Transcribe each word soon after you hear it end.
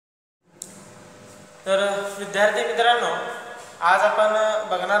तर विद्यार्थी मित्रांनो, आज आपण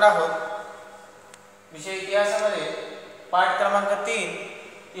बघणार आहोत विषय इतिहासामध्ये पाठ क्रमांक 3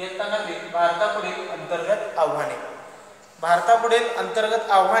 इयत्ता 9 भारतापुढील अंतर्गत आव्हाने. भारतापुढील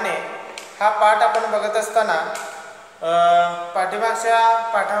अंतर्गत आव्हाने हा पाठ आपण बघत असताना पाठीमागच्या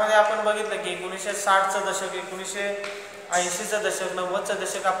पाठामध्ये आपण बघितलं की 1960चं दशक, 1980चं दशक, 90चं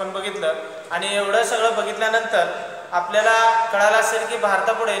दशक आपण बघितलं आणि एवढं सगळं बघितल्यानंतर आपल्याला कळालं असेल की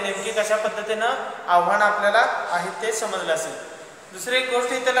भारतापुढे नेमकी कशा पद्धतीनं आव्हान आपल्याला आहेत ते समजलं असेल. दुसरी एक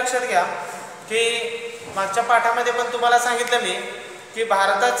गोष्ट इथे लक्षात घ्या की मागच्या पाठामध्ये पण तुम्हाला सांगितलं मी की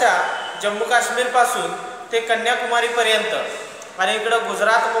भारताच्या जम्मू काश्मीर पासून ते कन्याकुमारी पर्यंत आणि इकडं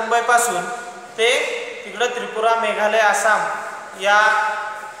गुजरात मुंबई पासून ते तिकडं त्रिपुरा मेघालय आसाम या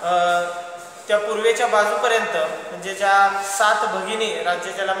त्या पूर्वेच्या बाजूपर्यंत म्हणजे ज्या 7 भगिनी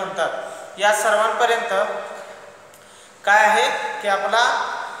राज्य ज्याला म्हणतात, या सर्वांपर्यंत काय आहे की आपला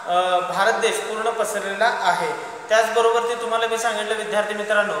भारत देश पूर्ण पसरलेला आहे. त्याचबरोबर ते तुम्हाला मी सांगितलं विद्यार्थी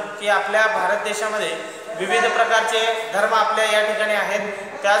मित्रांनो की आपल्या भारत देशामध्ये विविध प्रकारचे धर्म आपल्या या ठिकाणी आहेत.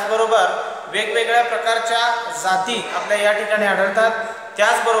 त्याचबरोबर वेगवेगळ्या प्रकारच्या जाती आपल्या या ठिकाणी आढळतात.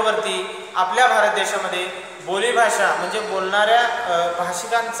 त्याचबरोबर ती आपल्या भारत देशामध्ये बोलीभाषा म्हणजे बोलणाऱ्या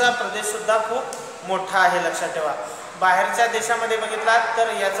भाषिकांचा प्रदेशसुद्धा खूप मोठा आहे, लक्षात ठेवा. बाहेरच्या देशामध्ये बघितलात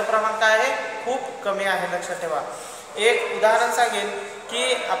तर याचं प्रमाण काय आहे, खूप कमी आहे, लक्षात ठेवा. एक उदाहरण सांगेन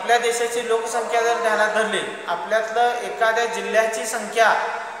की आपल्या देशाची लोकसंख्या जर ध्यानात धरली, आपल्यातलं एखाद्या जिल्ह्याची संख्या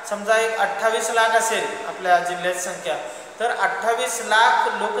समजा एक 28 लाख असेल आपल्या जिल्ह्याची संख्या, तर 28 लाख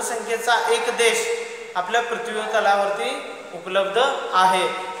लोकसंख्येचा एक देश आपल्या पृथ्वी तलावरती उपलब्ध आहे.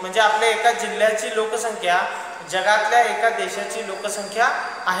 म्हणजे आपल्या एका जिल्ह्याची लोकसंख्या जगातल्या एका देशाची लोकसंख्या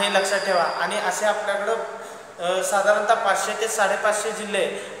आहे, लक्षात ठेवा. आणि असे आपल्याकडं साधारणतः 500 ते 550 जिल्हे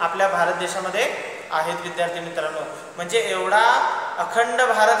आपल्या भारत देशामध्ये आहेत विद्यार्थी मित्रांनो. म्हणजे एवढा अखंड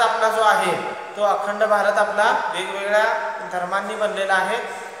भारत आपला जो आहे तो अखंड भारत आपला वेगवेगळ्या धर्मांनी बनलेला आहे,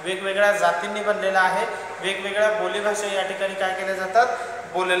 वेगवेगळ्या जातींनी बनलेला आहे, वेगवेगळ्या बोलीभाषा या ठिकाणी काय केल्या जातात,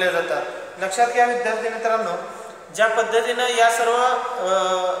 बोलल्या जातात. लक्षात घ्या विद्यार्थी मित्रांनो, ज्या पद्धतीनं या सर्व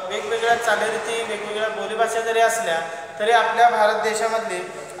वेगवेगळ्या चालीरीती वेगवेगळ्या बोलीभाषा जरी असल्या तरी आपल्या भारत देशामधली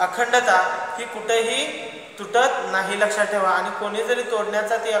अखंडता ही कुठेही तुटत नाही, लक्षात ठेवा. आणि कोणी जरी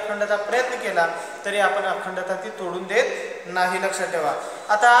तोडण्याचा ती अखंडता प्रयत्न केला तरी आपण अखंडता ती तोडून देत नाही, लक्षात ठेवा.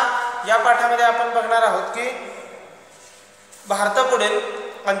 आता या पाठामध्ये आपण बघणार आहोत की भारतापुढील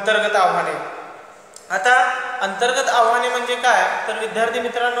अंतर्गत आव्हाने. आता अंतर्गत आव्हाने म्हणजे काय, तर विद्यार्थी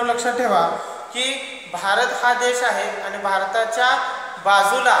मित्रांनो लक्षात ठेवा की भारत हा देश आहे आणि भारताच्या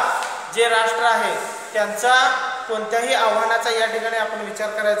बाजूला जे राष्ट्र आहे त्यांचा कोणत्याही आव्हानाचा या ठिकाणी आपण विचार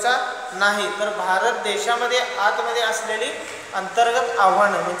करायचा नाही. तर भारत देशामध्ये आतमध्ये असलेली अंतर्गत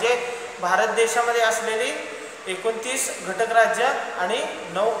आव्हानं म्हणजे भारत देशामध्ये असलेली 29 घटक राज्य आणि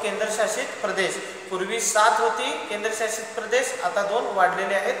 9 केंद्रशासित प्रदेश. पूर्वी 7 होती केंद्रशासित प्रदेश, आता 2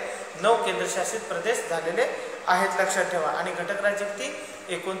 वाढलेले आहेत, 9 केंद्रशासित प्रदेश झालेले आहेत, लक्षात ठेवा. आणि घटक राज्य किती,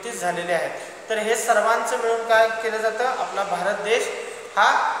 29 झालेले आहेत. तर हे सर्वांचं मिळून काय केलं जातं, आपला भारत देश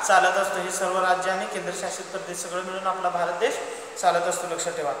हा चालत असतो. हे सर्व राज्य आणि केंद्रशासित प्रदेश सगळं मिळून आपला भारत देश चालत असतो,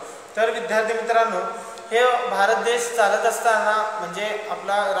 लक्षात ठेवा. तर विद्यार्थी मित्रांनो, हे भारत देश चालत असताना म्हणजे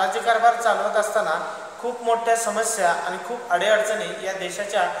आपला राज्यकारभार चालवत असताना खूप मोठ्या समस्या आणि खूप अडीअडचणी या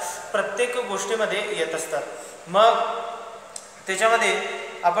देशाच्या प्रत्येक गोष्टीमध्ये येत असतात. मग त्याच्यामध्ये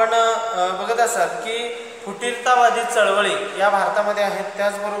आपण बघत असाल की फुटीरतावादी चळवळी या भारतामध्ये आहेत.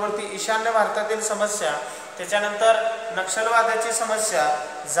 त्याचबरोबर ती ईशान्य भारतातील समस्या, त्याच्यानंतर नक्षलवादाची समस्या,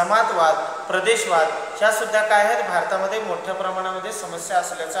 जमातवाद, प्रदेशवाद ह्या सुद्धा काय आहेत, भारतामध्ये मोठ्या प्रमाणामध्ये समस्या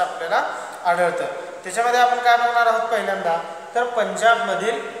असल्याचं आपल्याला आढळतं. त्याच्यामध्ये आपण काय बघणार आहोत पहिल्यांदा, तर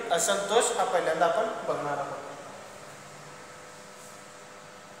पंजाबमधील असंतोष हा पहिल्यांदा आपण बघणार आहोत.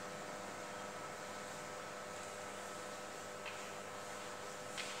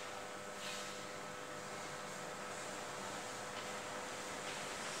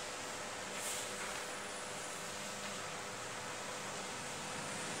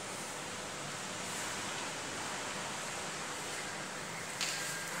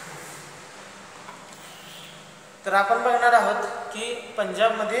 तर आपण बघणार आहोत की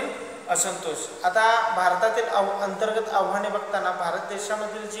पंजाबमधील असंतोष. आता भारतातील अंतर्गत आव्हाने बघताना भारत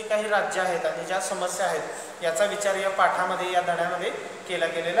देशामधील जी काही राज्य आहेत आणि ज्या समस्या आहेत याचा विचार या पाठामध्ये या धड्यामध्ये केला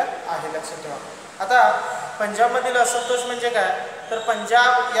गेलेला आहे, लक्षात ठेवा. आता पंजाबमधील असंतोष म्हणजे काय, तर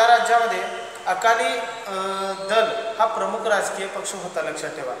पंजाब या राज्यामध्ये अकाली दल हा प्रमुख राजकीय पक्ष होता,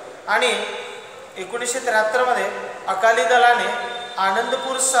 लक्षात ठेवा. आणि 1973 मध्ये अकाली दलाने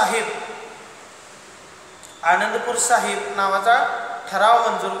आनंदपूर साहिब नावाचा ठराव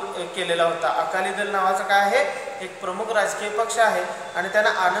मंजूर केलेला होता. अकाली दल नावाचा काय आहे, एक प्रमुख राजकीय पक्ष आहे आणि त्यांना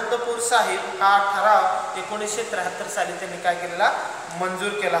आनंदपूर साहिब हा ठराव 1973 साली त्यांनी काय केलेला,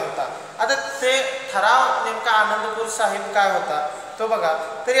 मंजूर केला होता. आता ते ठराव नेमका आनंदपूर साहिब काय होता तो बघा.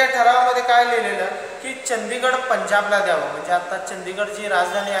 तर या ठरावामध्ये काय लिहिलेलं की चंदीगड पंजाबला द्यावं, म्हणजे आता चंदीगड जी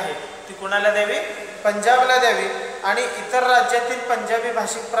राजधानी आहे ती कुणाला द्यावी, पंजाबला द्यावी आणि इतर राज्यातील पंजाबी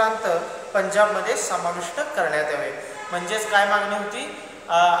भाषिक प्रांत पंजाबमध्ये समाविष्ट करण्यात यावे. म्हणजेच काय मागणी होती,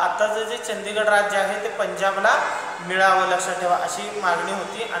 आताचं जे चंदीगड राज्य आहे ते पंजाबला मिळावं, लक्षात ठेवा, अशी मागणी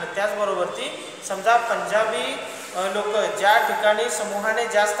होती. आणि त्याचबरोबर ती समजा पंजाबी लोक ज्या ठिकाणी समूहाने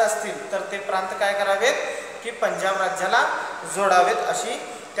जास्त असतील तर ते प्रांत काय करावेत की पंजाब राज्याला जोडावेत, अशी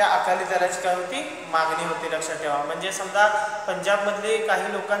त्या अकाली दलाची काय होती, मागणी होती, लक्षात ठेवा. म्हणजे समजा पंजाबमधले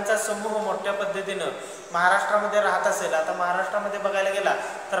काही लोकांचा समूह मोठ्या पद्धतीनं महाराष्ट्रामध्ये राहत असेल. आता महाराष्ट्रामध्ये बघायला गेला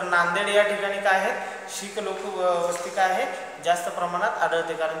तर नांदेड या ठिकाणी काय आहेत, शीख लोक वस्ती काय आहे जास्त प्रमाणात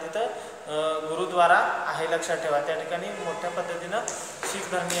आढळते, कारण तिथं गुरुद्वारा आहे, लक्षात ठेवा. त्या ठिकाणी मोठ्या पद्धतीनं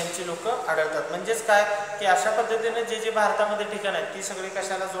शीख धर्मीयांची लोक आढळतात. म्हणजेच काय की अशा पद्धतीनं जे जे भारतामध्ये ठिकाण आहेत ती सगळी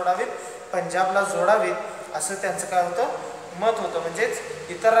कशाला जोडावीत, पंजाबला जोडावीत, असं त्यांचं काय होतं, मत होतं. म्हणजेच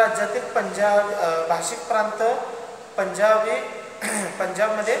इतर राज्यातील भाषिक प्रांत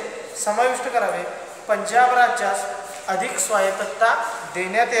पंजाबमध्ये समाविष्ट करावे, पंजाब राज्यास अधिक स्वायत्तता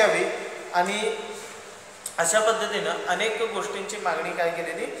देण्यात यावी आणि अशा पद्धतीनं अनेक गोष्टींची मागणी काय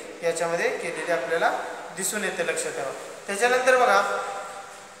केलेली याच्यामध्ये केलेली आपल्याला दिसून येते, लक्षात ठेवा. त्याच्यानंतर बघा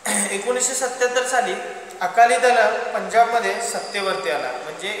 1977 साली अकाली दल पंजाबमध्ये सत्तेवरती आला.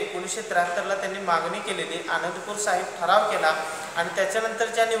 म्हणजे 1973ला त्यांनी मागणी केलेली, आनंदपूर साहिब ठराव केला आणि त्याच्यानंतर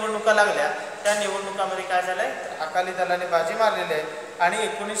ज्या निवडणुका लागल्या त्या निवडणुकामध्ये काय झालंय तर अकाली दलाने बाजी मारलेली आहे आणि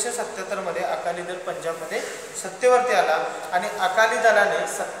 1977 अकाली दल पंजाबमध्ये सत्तेवरती आला आणि अकाली दलाने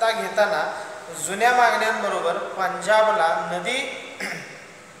सत्ता घेताना जुन्या मागण्यांबरोबर पंजाबला नदी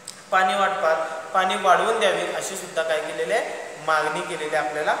पाणी वाटपात पाणी वाढवून द्यावे अशी सुद्धा काय केलेली आहे, मागणी केलेली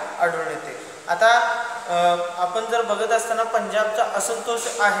आपल्याला आढळून येते. आता आपण जर बघत असताना पंजाबचा असंतोष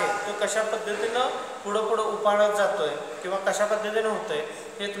आहे तो कशा पद्धतीनं पुढं उपाडत जातोय किंवा कशा पद्धतीनं होतोय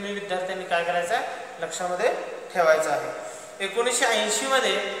हे तुम्ही विद्यार्थ्यांनी काय करायचं आहे, लक्षामध्ये ठेवायचं आहे.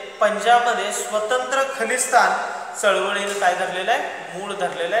 1980 पंजाबमध्ये स्वतंत्र खलिस्तान चळवळीने काय धरलेलं आहे, मूळ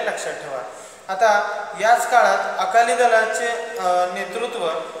धरलेलं आहे, लक्षात ठेवा. आता याच काळात अकाली दलाचे नेतृत्व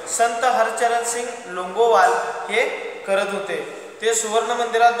संत हरचरण सिंग लोंगोवाल हे करत होते. ते सुवर्ण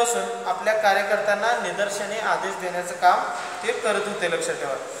मंदिरात बसून आपल्या कार्यकर्त्यांना निदर्शने आदेश देण्याचं काम ते करत होते, लक्षात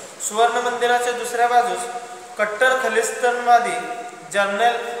ठेवा. सुवर्ण मंदिराच्या दुसऱ्या बाजूस कट्टर खलिस्तानवादी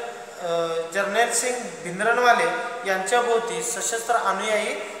जर्नेल सिंग भिंद्रनवाले यांच्या भोवती सशस्त्र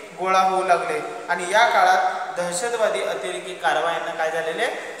अनुयायी गोळा होऊ लागले आणि या काळात दहशतवादी अतिरेकी कारवायांना काय झालेले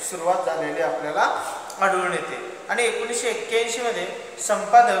सुरुवात झालेली आपल्याला आढळून येते. आणि 1981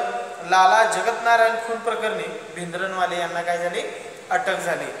 संपादक लाला जगतनारायण खून प्रकरणी भिंद्रनवाले यांना काय झाली, अटक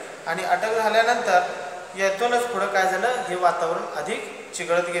झाली आणि अटक झाल्यानंतर यातूनच पुढं काय झालं, हे वातावरण अधिक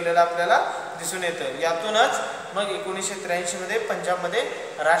चिघळत गेलेलं आपल्याला दिसून येतं. यातूनच मग 1983 पंजाबमध्ये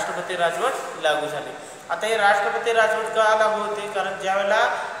राष्ट्रपती राजवट लागू झाली. आता हे राष्ट्रपती राजवट का लागू होते, कारण ज्यावेळेला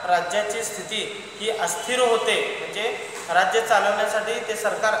राज्याची स्थिती ही अस्थिर होते, म्हणजे राज्य चालवण्यासाठी ते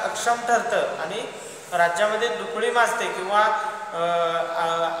सरकार अक्षम ठरतं आणि राज्यामध्ये दुफळी माजते किंवा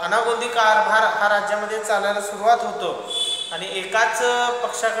अनागोंदी कारभार हा राज्यामध्ये चालायला सुरुवात होतो आणि एकाच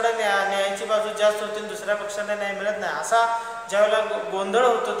पक्षाकडे न्यायाची बाजू जास्त होती, दुसऱ्या पक्षाला न्याय मिळत नाही, असा ज्यावेळेला गोंधळ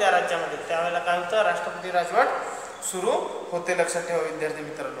होतो त्या राज्यामध्ये त्यावेळेला काय होतं, राष्ट्रपती राजवट सुरू होते, लक्षात ठेवा विद्यार्थी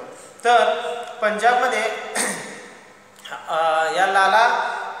मित्रांनो. तर पंजाबमध्ये या लाला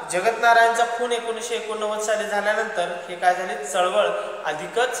जगतनारायणचा खून 1989 साली झाल्यानंतर हे काय झाले, चळवळ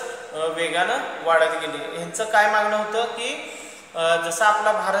अधिकच वेगानं वाढत गेली. यांचं काय मागणं होतं की जसा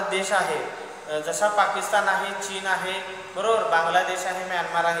आपला भारत देश आहे, जसा पाकिस्तान आहे, चीन आहे, बरोबर, बांगलादेश आहे,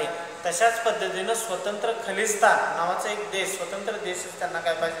 म्यानमार आहे, तशाच पद्धतीनं स्वतंत्र खलिस्तान नावाचा एक देश, स्वतंत्र देश त्यांना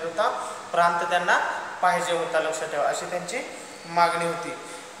काय पाहिजे होता, प्रांत त्यांना पाहिजे होता, लक्षात ठेवा, अशी त्यांची मागणी होती.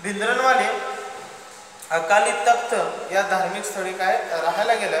 भिंद्रनवाले अकाली तख्त या धार्मिक स्थळी काय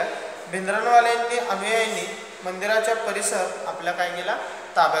राहायला गेलं. भिंद्रनवाल्यांनी अनुयायांनी मंदिराचा परिसर आपल्या काय केला,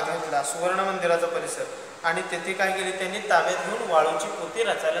 ताब्यात घेतला, सुवर्ण मंदिराचा परिसर, आणि तेथे काय केली त्यांनी ताब्यात घेऊन वाळूची पोती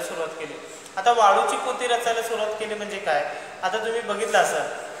रचायला सुरुवात केली. आता वाळूची पोती रचायला सुरुवात केली म्हणजे काय, आता तुम्ही बघितलं असाल,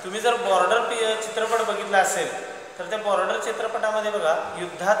 तुम्ही जर बॉर्डर चित्रपट बघितला असेल तर त्या बॉर्डर चित्रपटामध्ये बघा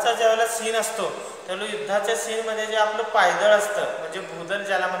युद्धाचा ज्यावेळेला सीन असतो त्यावेळेला युद्धाच्या सीनमध्ये जे आपलं पायदळ असतं म्हणजे भूदल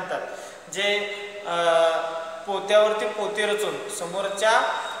ज्याला म्हणतात, जे पोत्यावरती पोती रचून समोरच्या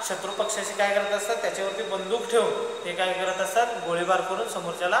शत्रू पक्षाशी काय करत असतात, त्याच्यावरती बंदूक ठेवून ते काय करत असतात, गोळीबार करून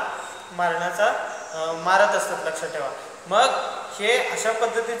समोरच्याला मारत असतात, लक्षात ठेवा. मग हे अशा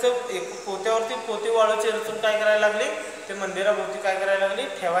पद्धतीचं एक पोत्यावरती पोती वाळूची रचून काय करायला लागली, ते मंदिराभोवती काय करायला लागली,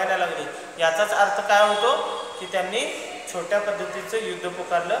 ठेवायला लागली. याचाच अर्थ काय होतो की त्यांनी छोट्या पद्धतीचं युद्ध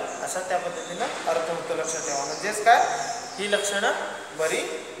पुकारलं, असा त्या पद्धतीनं अर्थ होतो. लक्षात ठेवा. म्हणजेच काय, ही लक्षणं बरी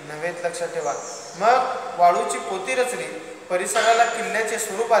नव्हेत. लक्षात ठेवा. मग वाळूची पोती रचली, परिसराला किल्ल्याचे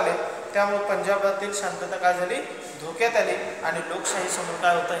स्वरूप आले, त्यामुळे पंजाबातील शांतता काय झाली, धोक्यात आली आणि लोकशाही समोर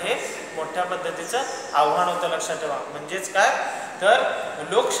काय होतं, हे मोठ्या पद्धतीचं आव्हान होतं. लक्षात ठेवा. म्हणजेच काय, तर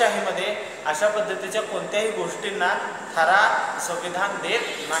लोकशाहीमध्ये अशा पद्धतीच्या कोणत्याही गोष्टींना ठरा संविधान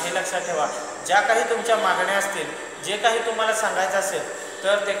देत नाही. लक्षात ठेवा. ज्या काही तुमच्या मागण्या असतील, जे काही तुम्हाला सांगायचं असेल,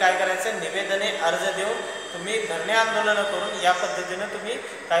 तर ते काय करायचं, निवेदने अर्ज देऊन तुम्ही धरणे आंदोलनं करून या पद्धतीनं तुम्ही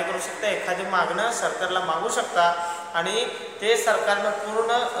काय करू शकता, एखादी मागणं सरकारला मागू शकता आणि ते सरकारनं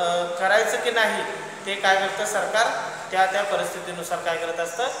पूर्ण करायचं की नाही ते काय करतं, सरकार त्या त्या परिस्थितीनुसार काय करत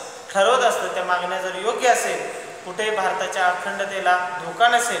असतं, ठरवत असतं. त्या मागण्या जर योग्य असेल, कुठेही भारताच्या अखंडतेला धोका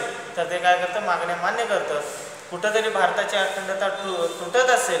नसेल, तर ते काय करतं, मागण्या मान्य करतं. कुठंतरी भारताची अखंडता तुटत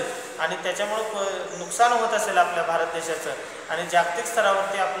असेल आणि त्याच्यामुळं नुकसान होत असेल आपल्या भारत देशाचं आणि जागतिक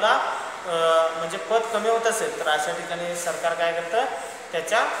स्तरावरती आपला म्हणजे पद कमी होत असेल, तर अशा ठिकाणी सरकार काय करतं,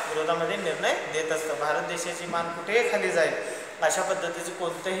 त्याच्या विरोधामध्ये निर्णय देत असतं. भारत देशाची मान कुठेही खाली जाईल अशा पद्धतीचे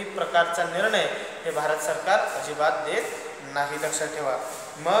कोणत्याही प्रकारचा निर्णय हे भारत सरकार अजिबात देत नाही. लक्षात ठेवा.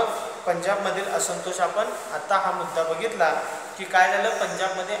 मग पंजाबमधील असंतोष, आपण आता हा मुद्दा बघितला की काय झालं,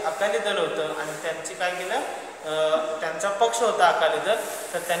 पंजाबमध्ये अकाली दल होतं आणि त्यांची काय केलं, त्यांचा पक्ष होता अकाली दल,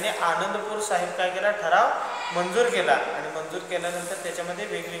 तर त्यांनी आनंदपूर साहिब काय केला, ठराव मंजूर केला आणि मंजूर केल्यानंतर त्याच्यामध्ये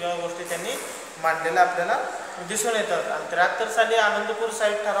वेगवेगळ्या गोष्टी त्यांनी मांडलेल्या आपल्याला दिसून येतात. आणि 73 साली आनंदपूर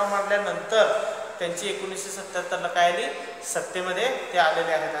साहिब ठराव मांडल्यानंतर त्यांची 1977ला काय आली, सत्तेमध्ये ते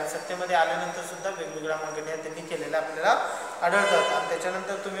आलेले आहेत आणि सत्तेमध्ये आल्यानंतर सुद्धा वेगवेगळ्या मागण्या त्यांनी केलेल्या आपल्याला आढळतात. आणि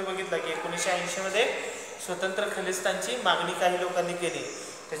त्याच्यानंतर तुम्ही बघितलं की 1980मध्ये स्वतंत्र खलिस्तानची मागणी काही लोकांनी केली.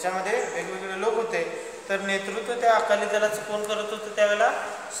 त्याच्यामध्ये वेगवेगळे लोक होते, तर नेतृत्व त्या अकाली दलाचं कोण करत होतं त्यावेळेला,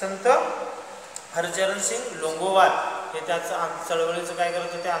 संत हरचरण सिंग लोंगोवाल हे त्याचं चळवळीचं काय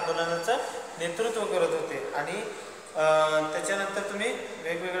करत होते, आंदोलनाचं नेतृत्व करत होते. आणि त्याच्यानंतर तुम्ही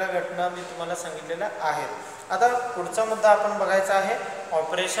वेगवेगळ्या घटना मी तुम्हाला सांगितलेल्या आहेत. आता पुढचा मुद्दा आपण बघायचा आहे,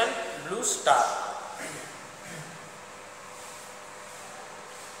 ऑपरेशन ब्लू स्टार.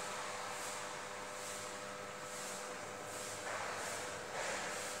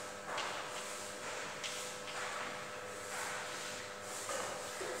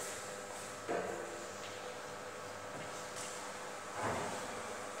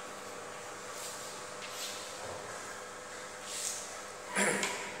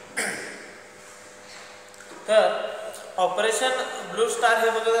 तर ऑपरेशन ब्लू स्टार हे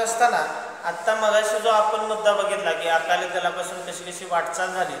बघत असताना आत्ता मगाशी जो आपण मुद्दा बघितला की अकाली दलापासून कशी कशी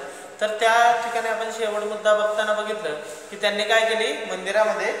वाटचाल झाली, तर त्या ठिकाणी आपण शेवट मुद्दा बघताना बघितलं की त्यांनी काय केली,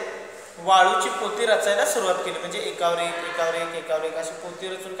 मंदिरामध्ये वाळूची पोती रचायला सुरुवात केली. म्हणजे एकावर एक एकावर एक एकावर एक अशी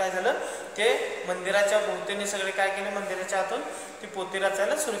पोती रचून काय झालं, ते मंदिराच्या भोवतीने सगळे काय केले, मंदिराच्या आतून ती पोती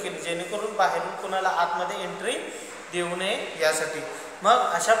रचायला सुरू केली, जेणेकरून बाहेरून कुणाला आतमध्ये एंट्री देऊ नये यासाठी.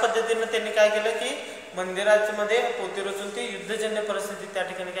 मग अशा पद्धतीनं त्यांनी काय केलं की मंदिरामध्ये पोती रचून ती युद्धजन्य परिस्थिती त्या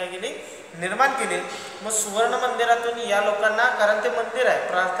ठिकाणी काय केली, निर्माण केली. मग सुवर्ण मंदिरातून या लोकांना, कारण ते मंदिर आहे,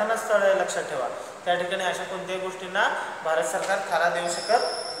 प्रार्थना स्थळ आहे, लक्षात ठेवा, त्या ठिकाणी अशा कोणत्याही गोष्टींना भारत सरकार थारा देऊ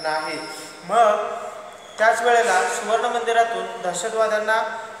शकत नाही. मग त्याच वेळेला सुवर्ण मंदिरातून दहशतवाद्यांना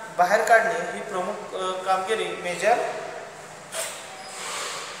बाहेर काढणे ही प्रमुख कामगिरी मेजर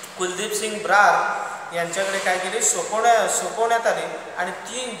कुलदीप सिंग ब्रार यांच्याकडे काय केली, सोपवण्यात आली. आणि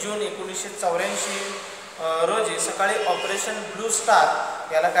 3 जून 1984 रोजी सकाळी ऑपरेशन ब्लू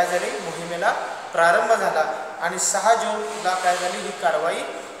स्टार याला काय झाली, मोहिमेला प्रारंभ झाला आणि 6 जूनला काय झाली, ही कारवाई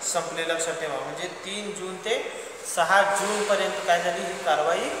संपली. लक्षात ठेवा. म्हणजे 3 जून ते 6 जूनपर्यंत काय झाली, ही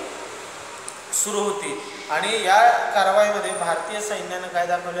कारवाई सुरू होती. आणि या कारवाईमध्ये भारतीय सैन्यानं काय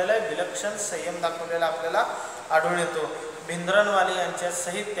दाखवलेलं आहे, विलक्षण संयम दाखवलेला आपल्याला आढळून येतो. भिंद्रनवाले यांच्या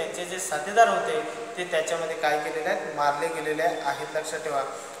सहित त्यांचे जे साथीदार होते ते त्याच्यामध्ये काय केलेले आहेत, मारले गेलेले आहेत. लक्षात ठेवा.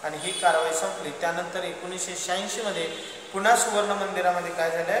 आणि ही कारवाई संपली. त्यानंतर 1986मध्ये पुन्हा सुवर्ण मंदिरामध्ये काय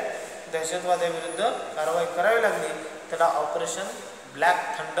झालं आहे, दहशतवाद्याविरुद्ध कारवाई करावी लागली. त्याला ऑपरेशन ब्लॅक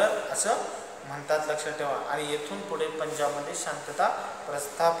थंडर असं म्हणतात. लक्षात ठेवा. आणि येथून पुढे पंजाबमध्ये शांतता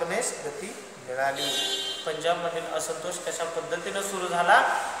प्रस्थापनेस गती मिळाली. पंजाबमधील असंतोष कशा पद्धतीनं सुरू झाला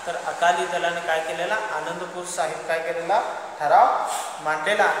तर अकाली दलाने काय केलेला, आनंदपूर साहिब काय केलेला, ठराव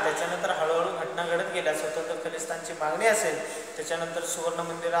मांडलेला. त्याच्यानंतर हळूहळू घटना घडत गेल्या. स्वतंत्र खलिस्तानची मागणी असेल, त्याच्यानंतर सुवर्ण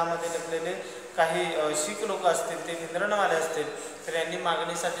मंदिरामध्ये लपलेले काही शीख लोक असतील, ते निंद्रणवाले असतील, तर यांनी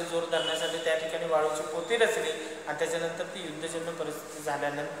मागणीसाठी जोर धरण्यासाठी त्या ठिकाणी वाळूची पोती रचली आणि त्याच्यानंतर ती युद्धजन्य परिस्थिती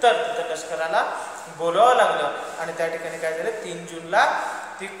झाल्यानंतर तिथं लष्कराला बोलावं लागलं आणि त्या ठिकाणी काय झालं, 3 जूनला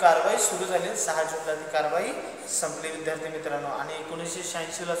ती कारवाई सुरू झाली. 6 जूनला ती कारवाई संपली विद्यार्थी मित्रांनो. आणि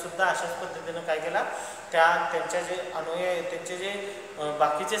 1986ला सुद्धा अशाच पद्धतीनं काय केला, त्यांच्या जे अनुयायी, त्यांचे जे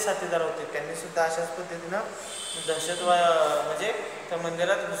बाकीचे साथीदार होते, त्यांनी सुद्धा अशाच पद्धतीनं दहशतवाद म्हणजे त्या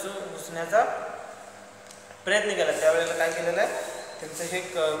मंदिरात घुसण्याचा प्रयत्न केला. त्यावेळेला काय केलेलं आहे, त्यांचं हे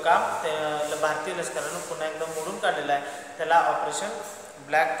काम भारतीय लष्करानं पुन्हा एकदा मोडून काढलेलं आहे. त्याला ऑपरेशन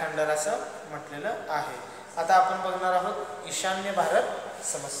ब्लॅक थंडर असं म्हटलेलं आहे. आता आपण बघणार आहोत ईशान्य भारत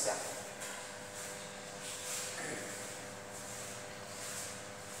समस्या.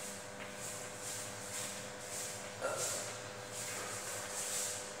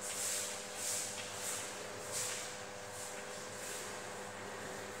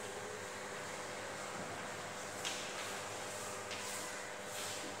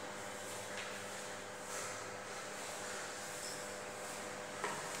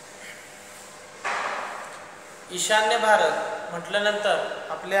 ईशान्य भारत म्हटल्यानंतर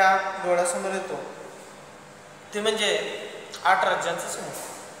आपल्या डोळ्यासमोर येतो ते म्हणजे 8 राज्यांचा समूह.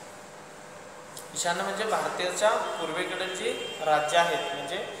 ईशान्य म्हणजे भारताच्या पूर्वेकडे जी राज्य आहेत,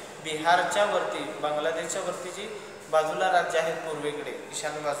 म्हणजे बिहारच्या वरती, बांगलादेशच्या वरती जी बाजूला राज्य आहेत पूर्वेकडे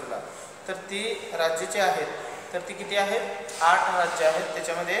ईशान्य बाजूला, तर ती राज्य जी आहेत, तर ती किती आहेत, 8 राज्य आहेत.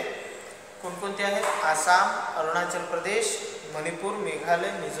 त्याच्यामध्ये कोणकोणती आहेत, आसाम, अरुणाचल प्रदेश, मणिपूर,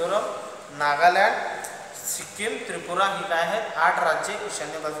 मेघालय, मिझोरम, नागालँड, सिक्कीम, त्रिपुरा, ही काय आहेत, 8 राज्ये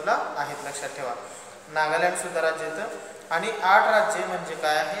ईशान्य बाजूला आहेत. लक्षात ठेवा, नागालँड सुद्धा राज्य येतं. आणि 8 राज्ये म्हणजे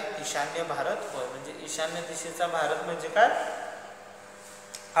काय आहे, ईशान्य भारत होय. म्हणजे ईशान्य दिशेचा भारत म्हणजे काय,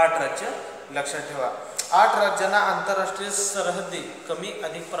 8 राज्य. लक्षात ठेवा, 8 राज्यांना आंतरराष्ट्रीय सरहद्दी कमी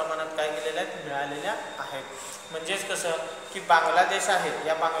अधिक प्रमाणात काय केलेल्या आहेत, मिळालेल्या आहेत. म्हणजेच कसं की बांगलादेश आहे,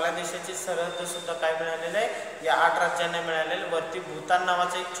 या बांगलादेशाची सरहद्द सुद्धा काय मिळालेलं आहे, या 8 राज्यांना मिळालेलं. वरती भूतान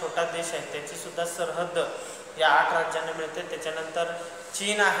नावाचा एक छोटा देश आहे, त्याची सुद्धा सरहद्द या 8 राज्यांना मिळते. त्याच्यानंतर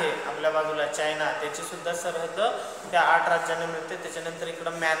चीन आहे आपल्या बाजूला, चायना, त्याची सुद्धा सरहद्द त्या 8 राज्यांना मिळते. त्याच्यानंतर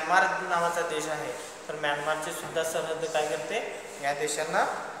इकडं म्यानमार नावाचा देश आहे, तर म्यानमारची सुद्धा सरहद्द काय करते, या देशांना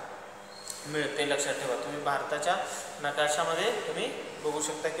मिळते. लक्षात ठेवा, तुम्ही भारताच्या नकाशामध्ये तुम्ही बघू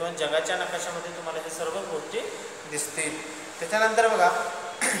शकता किंवा जगाच्या नकाशामध्ये तुम्हाला हे सर्व गोष्टी दिसतील. त्याच्यानंतर बघा,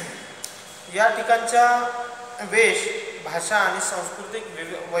 या ठिकाणच्या वेश, भाषा आणि सांस्कृतिक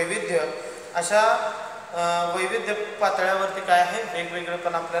वैविध्य, अशा वैविध्य पातळ्यावरती काय आहे,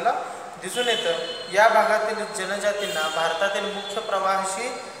 वेगवेगळेपण आपल्याला दिसून येतं. या भागातील जनजातींना भारतातील मुख्य प्रवाहाशी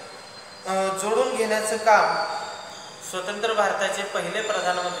जोडून घेण्याचं काम स्वतंत्र भारताचे पहिले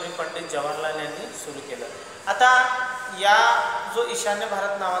प्रधानमंत्री पंडित जवाहरलाल यांनी सुरू केलं. आता या जो ईशान्य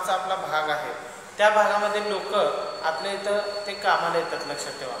भारत नावाचा आपला भाग आहे, त्या भागामध्ये लोक आपल्या इथं ते कामाला येतात.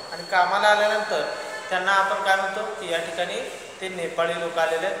 लक्षात ठेवा, आणि कामाला आल्यानंतर त्यांना आपण काय म्हणतो की या ठिकाणी ते नेपाळी लोक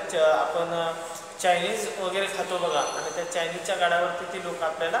आलेले आहेत. आपण चायनीज वगैरे खातो बघा, आणि त्या चायनीजच्या गाड्यावरती ती लोक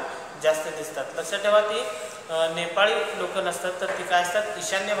आपल्याला जास्त दिसतात. लक्षात ठेवा, ती नेपाळी लोक नसतात, तर ती काय असतात,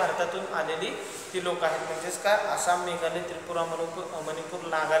 ईशान्य भारतातून आलेली ती लोक आहेत. म्हणजेच काय, आसाम, मेघालय, त्रिपुरा, मणिपूर,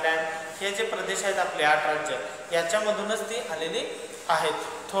 नागालँड हे जे प्रदेश आहेत आपले 8 राज्य, याच्यामधूनच ती आलेली आहेत.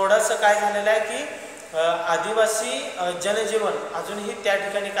 थोडंसं काय झालेलं आहे की आदिवासी जनजीवन अजूनही त्या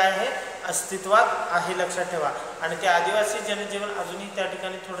ठिकाणी काय आहे, अस्तित्वात आहे. लक्षात ठेवा, आणि ते आदिवासी जनजीवन अजूनही त्या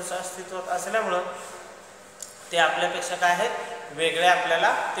ठिकाणी थोडंसं अस्तित्वात असल्यामुळं ते आपल्यापेक्षा काय आहेत, वेगळे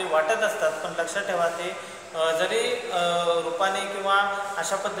आपल्याला ते वाटत असतात. पण लक्षात ठेवा, ते जरी रूपाने किंवा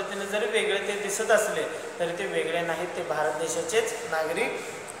अशा पद्धतीने जरी वेगळे ते दिसत असले तरी ते वेगळे नाहीत, ते भारत देशाचेच नागरिक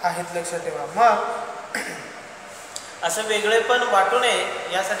आहेत. लक्षात ठेवा, मग असं वेगळेपण वाटू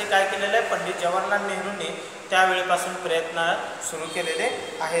नये यासाठी काय केलेलं आहे, पंडित जवाहरलाल नेहरूंनी त्यावेळेपासून प्रयत्न सुरू केलेले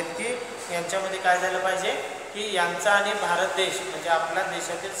आहेत की यांच्यामध्ये काय झालं पाहिजे की यांचा आणि भारत देश म्हणजे आपल्या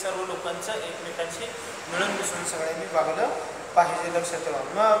देशातील सर्व लोकांचं एकमेकांशी मिळून मिसळून सगळ्यांनी वागलं पाहिजे. लक्षात ठेवा,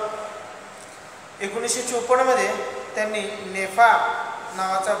 मग 1954 मध्ये त्यांनी नेफा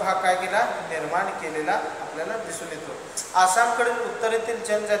नावाचा भाग काय केला, निर्माण केलेला आपल्याला दिसून येतो. आसामकडील उत्तरेतील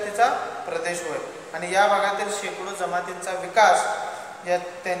जनजातीचा प्रदेश होय, आणि या भागातील शेकडो जमातींचा विकास या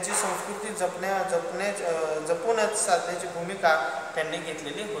त्यांची संस्कृती जपूनच साधण्याची भूमिका त्यांनी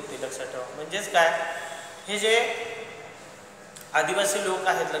घेतलेली होती. लक्षात ठेवा, म्हणजेच काय, हे जे आदिवासी लोक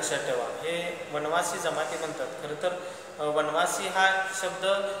आहेत लक्षात ठेवा. हे वनवासी जमाती म्हणतात. खरं तर वनवासी हा शब्द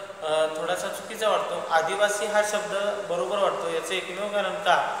थोडासा चुकीचा वाटतो. आदिवासी हा शब्द बरोबर वाटतो. याचं एकमेव कारण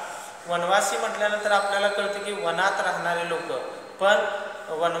का, वनवासी म्हटल्यानंतर आपल्याला कळतं की वनात राहणारे लोक, पण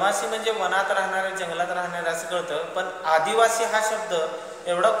वनवासी म्हणजे वनात राहणारे, जंगलात राहणारे असं कळतं. पण आदिवासी हा शब्द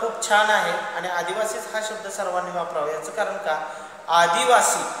एवढा खूप छान आहे आणि आदिवासीच हा शब्द सर्वांनी वापरावा. याचं कारण का,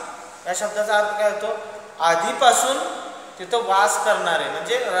 आदिवासी या शब्दाचा अर्थ काय होतो, आधीपासून तिथं वास करणारे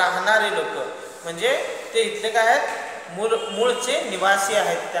म्हणजे राहणारे लोक, म्हणजे ते इथले काय आहेत, मूळचे निवासी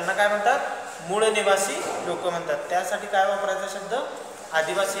आहेत. त्यांना काय म्हणतात, मूळ निवासी लोक म्हणतात. त्यासाठी काय वापरायचा शब्द,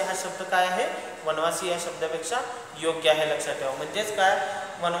 आदिवासी हा शब्द काय आहे, वनवासी या शब्दापेक्षा योग्य आहे. लक्षात ठेवा. म्हणजेच काय,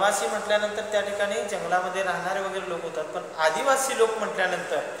 वनवासी म्हटल्यानंतर त्या ठिकाणी जंगलामध्ये राहणारे वगैरे लोक होतात, पण आदिवासी लोक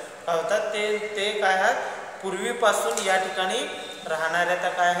म्हटल्यानंतर काय होतात, ते काय आहेत, पूर्वीपासून या ठिकाणी राहणाऱ्या त्या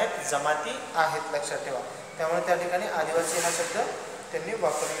काय आहेत, जमाती आहेत. लक्षात ठेवा. त्यामुळे त्या ठिकाणी आदिवासी हा शब्द त्यांनी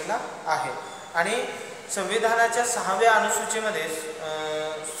वापरलेला आहे. आणि संविधानाच्या 6व्या अनुसूचीमध्ये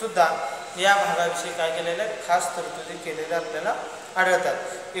सुद्धा या भागाविषयी काय केलेलं आहे, खास तरतुदी केलेल्या आपल्याला आढळतात.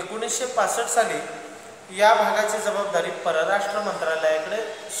 1965 साली या भागाची जबाबदारी परराष्ट्र मंत्रालयाकडे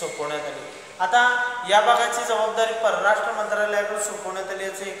सोपवण्यात आली. आता या भागाची जबाबदारी परराष्ट्र मंत्रालयाकडे सोपवण्यात आली.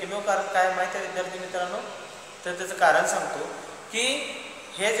 याचं एकमेव कारण काय माहिती आहे विद्यार्थी मित्रांनो, तर त्याचं कारण सांगतो की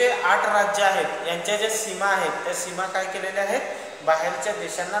हे जे 8 राज्य आहेत यांच्या ज्या सीमा आहेत, त्या सीमा काय केलेल्या आहेत, बाहेरच्या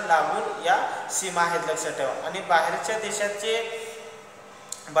देशांना लागून या सीमा आहेत. लक्षात ठेवा. आणि बाहेरच्या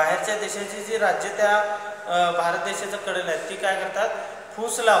देशाची जी राज्य त्या भारत देशाच्या कडेला आहेत, ती काय करतात,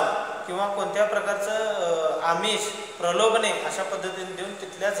 फूस लावून किंवा कोणत्या प्रकारचं आमिष, प्रलोभने अशा पद्धतीने देऊन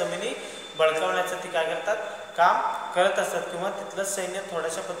तिथल्या जमिनी बळकावण्याचं ती काय करतात, काम करत असतात. किंवा तिथलं सैन्य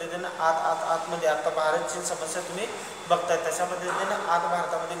थोड्याशा पद्धतीनं आतमध्ये, आता भारतची समस्या तुम्ही बघताय तशा पद्धतीने आत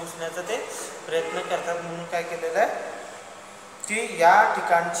भारतामध्ये घुसण्याचा ते प्रयत्न करतात. म्हणून काय केलेलं आहे की या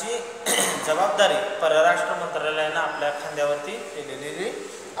ठिकाणची जबाबदारी परराष्ट्र मंत्रालयानं आपल्या खांद्यावरती केलेली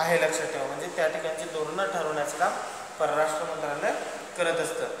आहे. लक्षात ठेवा. म्हणजे त्या ठिकाणची धोरणं ठरवण्याचं काम परराष्ट्र मंत्रालय करत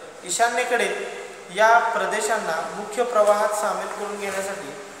असतं. ईशान्येकडील या प्रदेशांना मुख्य प्रवाहात सामील करून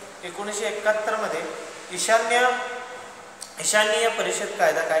घेण्यासाठी 1971 मध्ये ईशान्य परिषद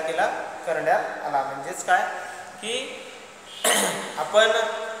कायदा काय केला, करण्यात आला. म्हणजेच काय की आपण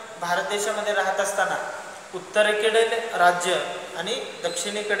भारत देशामध्ये राहत असताना उत्तरेकडील राज्य आणि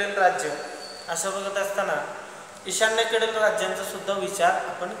दक्षिणेकडील राज्य असं बघत असताना ईशान्येकडील राज्यांचा सुद्धा विचार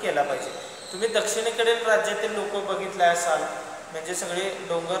आपण केला पाहिजे. तुम्ही दक्षिणेकडील राज्यातील लोक बघितले असाल, म्हणजे सगळे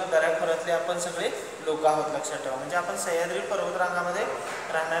डोंगर दऱ्याखोऱ्यातले आपण सगळे लोक आहोत. लक्षात ठेवा. म्हणजे आपण सह्याद्री पर्वतरांगामध्ये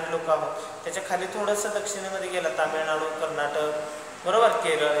राहणारे लोक आहोत. त्याच्या खाली थोडंसं दक्षिणेमध्ये गेला, तामिळनाडू, कर्नाटक, बरोबर,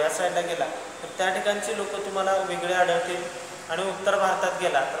 केरळ या साईडला गेला तर त्या ठिकाणची लोक तुम्हाला वेगळे आढळतील. आणि उत्तर भारतात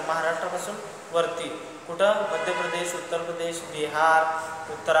गेला तर महाराष्ट्रापासून वरती कुठं, मध्य प्रदेश, उत्तर प्रदेश, बिहार,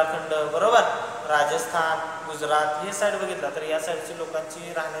 उत्तराखंड, बरोबर, राजस्थान, गुजरात हे साईड बघितला तर या साईडची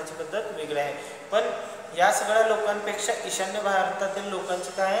लोकांची राहण्याची पद्धत वेगळी आहे. पण या सगळ्या लोकांपेक्षा ईशान्य भारतातील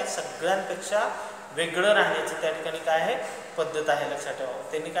लोकांची काय आहे, सगळ्यांपेक्षा वेगळं राहण्याची त्या ठिकाणी काय आहे, पद्धत आहे. लक्षात ठेवा.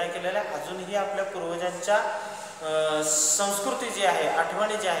 त्यांनी काय केलेलं आहे, अजूनही आपल्या पूर्वजांच्या संस्कृती जी आहे,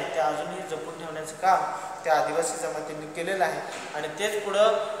 आठवणी जी आहेत त्या अजूनही जपून ठेवण्याचं काम त्या आदिवासी जमातींनी केलेलं आहे. आणि तेच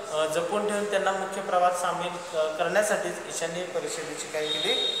पुढं जपून ठेवून त्यांना मुख्य प्रवाहात सामील करण्यासाठीच ईशान्य परिषदेची काय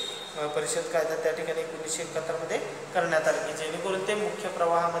केली, परिषद कायदा त्या ठिकाणी 1971 मध्ये करण्यात आली की जेणेकरून ते मुख्य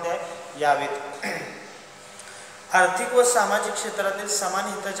प्रवाहामध्ये यावेत. आर्थिक व सामाजिक क्षेत्रातील समान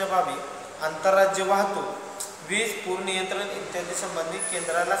हिताच्या बाबी, आंतरराज्य वाहतूक, वीज, पूर नियंत्रण इत्यादी संबंधी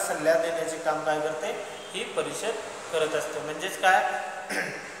केंद्राला सल्ला देण्याचे काम काय करते, ही परिषद करत असते. म्हणजेच काय,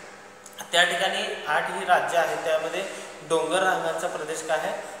 त्या ठिकाणी 8 ही राज्य आहेत, त्यामध्ये डोंगर रांगांचा प्रदेश काय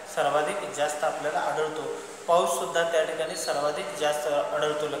आहे, सर्वाधिक जास्त आपल्याला आढळतो. पाऊस सुद्धा त्या ठिकाणी सर्वाधिक जास्त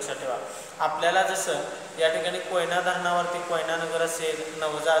आढळतो. लक्षात ठेवा. आपल्याला जसं या ठिकाणी कोयना धरणावरती कोयना नगर असेल,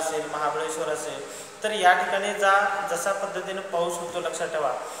 नवजा असेल, महाबळेश्वर असेल, तर या ठिकाणी जसा पद्धतीने पाऊस होतो, लक्षात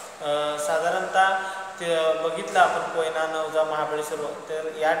ठेवा, साधारणतः ते बघितलं आपण कोयना, नवजा, महाबळेश्वर, तर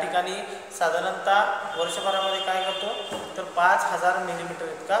या ठिकाणी साधारणतः वर्षभरामध्ये काय करतो तर 5000 मिलीमीटर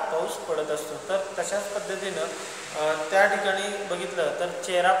इतका पाऊस पडत असतो. तर तशाच पद्धतीनं त्या ठिकाणी बघितलं तर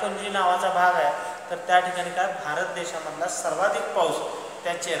चेरापुंजी नावाचा भाग आहे, तर त्या ठिकाणी काय भारत देशामधला सर्वाधिक पाऊस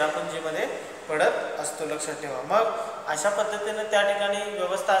त्या चेरापुंजीमध्ये पडत असतो. लक्षात ठेवा. मग अशा पद्धतीनं त्या ठिकाणी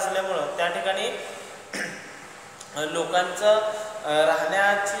व्यवस्था असल्यामुळं त्या ठिकाणी लोकांचं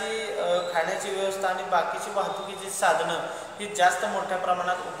राहण्याची, खाण्याची व्यवस्था आणि बाकीची वाहतुकीची साधनं ही जास्त मोठ्या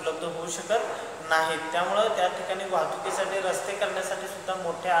प्रमाणात उपलब्ध होऊ शकत नाहीत. त्यामुळं त्या ठिकाणी वाहतुकीसाठी रस्ते करण्यासाठी सुद्धा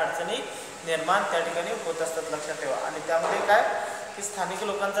मोठ्या अडचणी निर्माण त्या ठिकाणी होत असतात. लक्षात ठेवा. आणि त्यामुळे काय की स्थानिक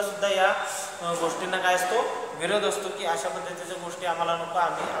लोकांचा सुद्धा या गोष्टींना काय असतो विरोध असतो, की अशा पद्धतीच्या गोष्टी आम्हाला नको,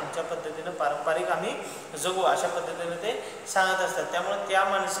 आम्ही आमच्या पद्धतीनं पारंपरिक आम्ही जगू अशा पद्धतीने ते सांगत असतात. त्यामुळे त्या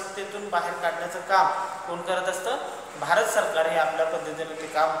मानसिकतेतून बाहेर काढण्याचं काम कोण करत असतं, भारत सरकार हे आपल्या पद्धतीने ते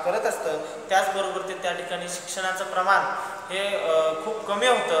काम करत असतं. त्याचबरोबर ते त्या ठिकाणी शिक्षणाचं प्रमाण हे खूप कमी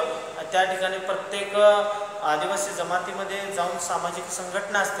होतं. त्या ठिकाणी प्रत्येक आदिवासी जमातीमध्ये जाऊन सामाजिक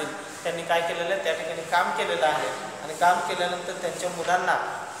संघटना असतील त्यांनी काय केलेलं आहे, त्या ठिकाणी काम केलेलं आहे आणि काम केल्यानंतर त्यांच्या मुलांना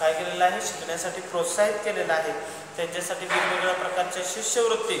काय केलेलं आहे, शिकण्यासाठी प्रोत्साहित केलेलं आहे. त्यांच्यासाठी वेगवेगळ्या प्रकारच्या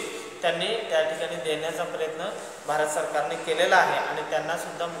शिष्यवृत्ती त्यांनी त्या ठिकाणी देण्याचा प्रयत्न भारत सरकारने केलेला आहे आणि त्यांना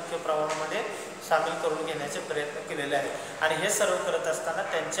सुद्धा मुख्य प्रवाहामध्ये सामील करून घेण्याचे प्रयत्न केलेले आहेत. आणि हे सर्व करत असताना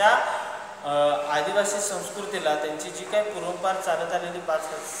त्यांच्या आदिवासी संस्कृतीला, त्यांची जी काही पूर्वपार चालत आलेली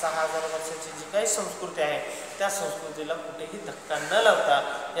 5,000-6,000 वर्षाची जी काही संस्कृती आहे त्या संस्कृतीला कुठेही धक्का न लावता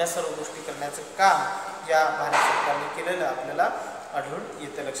या सर्व गोष्टी करण्याचं काम या भारत सरकारने केलेलं आपल्याला आढळून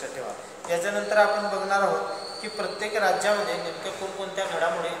येतं, लक्षात ठेवा. याच्यानंतर आपण बघणार आहोत की प्रत्येक राज्यामध्ये नेमक्या कोणकोणत्या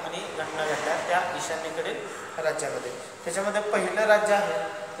घडामोडी आणि घटना घडल्या त्या ईशान्येकडील राज्यामध्ये. त्याच्यामध्ये पहिलं राज्य आहे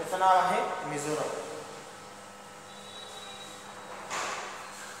त्याचं नाव आहे मिझोरम.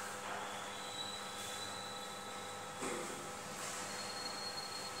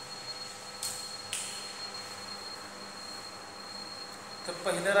 तर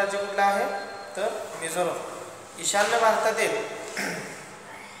पहिलं राज्य कुठलं आहे तर मिझोरम. ईशान्य भारतातील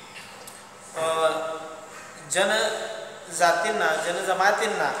जनजातींना,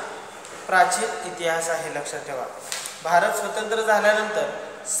 जनजमातींना प्राचीन इतिहास आहे, लक्षात ठेवा. भारत स्वतंत्र झाल्यानंतर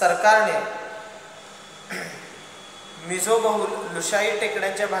सरकारने मिझो बहुल लुशाई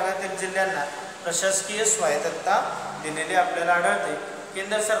टेकड्यांच्या भागातील जिल्ह्यांना प्रशासकीय स्वायत्तता दिलेली आपल्याला आढळते.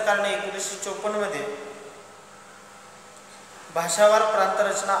 केंद्र सरकारने 1954 मध्ये भाषावार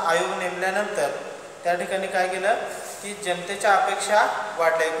प्रांतरचना आयोग नेमल्यानंतर त्या ठिकाणी काय केलं की जनतेच्या अपेक्षा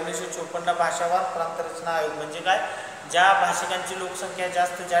वाढल्या. 1954ला भाषावार प्रांतरचना आयोग म्हणजे काय, ज्या भाषिकांची लोकसंख्या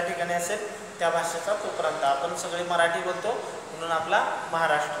जास्त ज्या ठिकाणी असेल त्या भाषेचा तो प्रांत. आपण सगळे मराठी बोलतो म्हणून आपला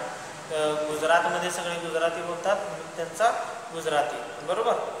महाराष्ट्र, गुजरातमध्ये सगळे गुजराती बोलतात म्हणून त्यांचा गुजराती,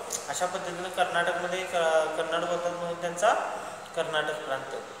 बरोबर. अशा पद्धतीने कर्नाटकमध्ये कन्नड बोलतात म्हणून त्यांचा कर्नाटक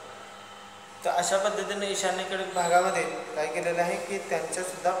प्रांत. तर अशा पद्धतीने ईशान्येकडील भागामध्ये काय केलेलं आहे की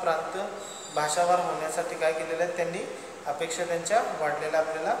त्यांच्यासुद्धा प्रांत भाषावार होण्यासाठी काय केलेलं आहे, त्यांनी अपेक्षा त्यांच्या वाढलेल्या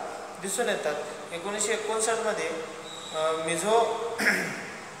आपल्याला दिसून येतात. 1959 मध्ये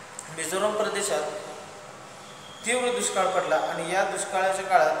मिझोरम प्रदेशात तीव्र दुष्काळ पडला आणि या दुष्काळाच्या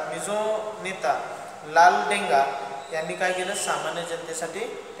काळात मिझो नेता लाल डेंगा यांनी काय केलं, सामान्य जनतेसाठी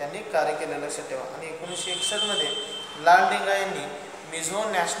त्यांनी कार्य केलं, लक्षात ठेवा. आणि 1961 मध्ये लाल डेंगा यांनी मिझो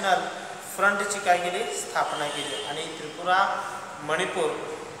नॅशनल फ्रंटची काय केली, स्थापना केली आणि त्रिपुरा, मणिपूर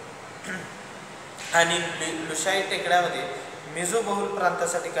आणि लुशाई टेकड्यामध्ये मिझो बहुल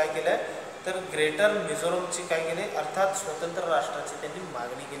प्रांतासाठी काय केलं तर ग्रेटर मिझोरमची काय केली, अर्थात स्वतंत्र राष्ट्राची त्यांनी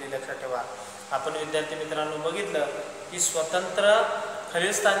मागणी केली, लक्षात ठेवा. आपण विद्यार्थी मित्रांनो बघितलं की स्वतंत्र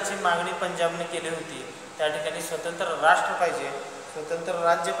खलिस्तानची मागणी पंजाबने केली होती. त्या ठिकाणी स्वतंत्र राष्ट्र पाहिजे, स्वतंत्र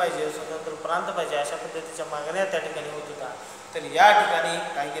राज्य पाहिजे, स्वतंत्र प्रांत पाहिजे अशा पद्धतीच्या मागण्या त्या ठिकाणी होत होत्या. तर या ठिकाणी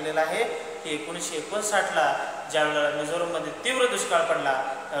काय केलेलं आहे की 1959ला ज्यावेळेला मिझोरममध्ये तीव्र दुष्काळ पडला,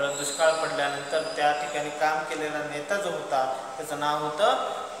 त्यावेळेला दुष्काळ पडल्यानंतर त्या ठिकाणी काम केलेला नेता जो होता त्याचं नाव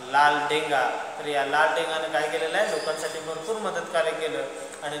होतं लाल डेंगा. तर या लाल डेंगाने काय केलेलं आहे, लोकांसाठी भरपूर मदत कार्य केलं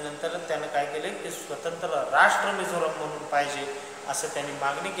आणि नंतर त्यानं काय केले की स्वतंत्र राष्ट्र मिझोरम म्हणून पाहिजे असं त्यांनी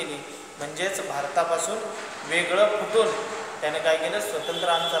मागणी केली. म्हणजेच भारतापासून वेगळं फुटून त्याने काय केलं, स्वतंत्र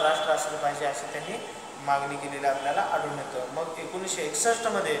आमचं राष्ट्र असलं पाहिजे अशी त्यांनी मागणी केलेली आपल्याला आढळून येतं. मग 1961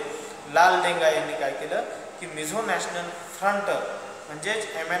 मध्ये लाल डेंगा यांनी काय केलं की मिझो नॅशनल फ्रंट म्हणजेच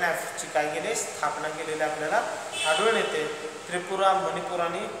MNF ची काय केली, स्थापना केलेली आपल्याला आढळून येते. त्रिपुरा, मणिपूर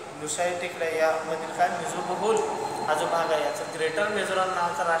आणि लुशाई टेकड्या यामधील काय मिझो बहुल हा जो भाग आहे याचं ग्रेटर मिझोरम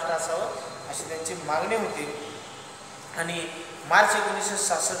नावाचं राष्ट्र असावं अशी त्यांची मागणी होती. आणि मार्च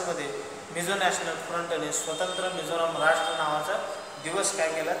 1966 मध्ये मिझो नॅशनल फ्रंटने स्वतंत्र मिझोरम राष्ट्र नावाचा दिवस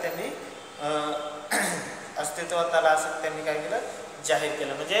काय केला, त्यांनी अस्तित्वात आला असं त्यांनी काय केलं, जाहीर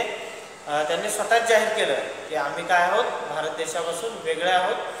केलं. म्हणजे त्यांनी स्वतःच जाहीर केलं की आम्ही काय आहोत, भारत देशापासून वेगळे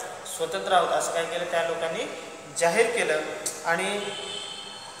आहोत, स्वतंत्र आहोत असं काय केलं त्या लोकांनी जाहीर केलं. आणि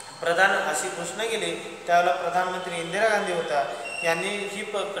प्रधान अशी घोषणा केली. त्यावेळेला प्रधानमंत्री इंदिरा गांधी होता, यांनी ही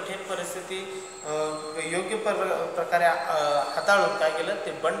कठीण परिस्थिती योग्य प्रकारे हाताळून काय केलं,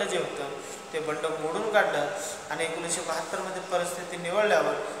 ते बंड जे होतं ते बंड मोडून काढलं आणि 1972 मध्ये परिस्थिती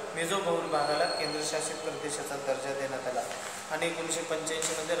निवळल्यावर मिझो बहुल भागाला केंद्रशासित प्रदेशाचा दर्जा देण्यात आला. आणि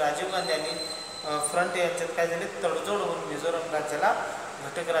 1985 मध्ये राजीव गांधी यांनी फ्रंट यांच्यात काय झाले, तडजोड होऊन मिझोरम राज्याला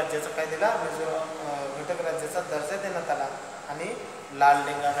घटक राज्याचा काय दिला, मिझोरम घटक राज्याचा दर्जा देण्यात आला. आणि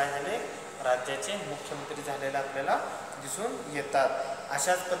लालडेंगा काय झाले राज्याचे मुख्यमंत्री झालेले आपल्याला दिसून येतात.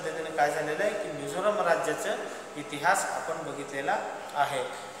 अशाच पद्धतीने काय झालेलं आहे की मिझोरम राज्याचा इतिहास आपण बघितलेला आहे.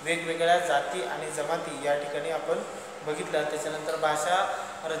 वेगवेगळ्या जाती आणि जमाती या ठिकाणी आपण बघितलं. त्याच्यानंतर भाषा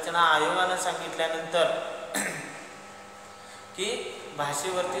रचना आयोगानं सांगितल्यानंतर की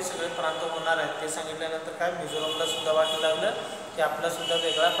भाषेवरती सगळे प्रांत होणार आहेत ते सांगितल्यानंतर काय मिझोरमला सुद्धा वाटू लागलं की आपला सुद्धा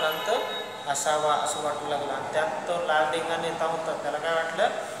वेगळा प्रांत असावा असं वाटू लागलं. आणि त्यात तो लालडेंगा नेता होता, त्याला काय वाटलं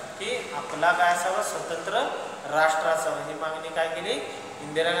की आपला काय असावं स्वतंत्र राष्ट्र असावं. ही मागणी काय केली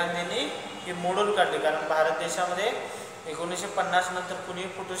इंदिरा गांधींनी ही मोडून काढली. कारण भारत देशामध्ये 1950 नंतर कुणीही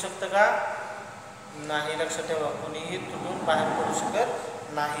फुटू शकतं का नाही, लक्षात ठेवा, कुणीही तुटून बाहेर पडू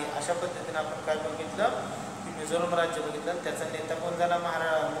शकत नाही. अशा पद्धतीने आपण काय बघितलं की मिझोरम राज्य बघितलं. त्याचा नेता कोण झाला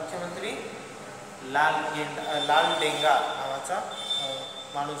मुख्यमंत्री लालडेंगा नावाचा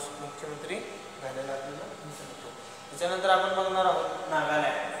माणूस मुख्यमंत्री झालेला आपल्याला दिसून येतो. त्याच्यानंतर आपण बघणार आहोत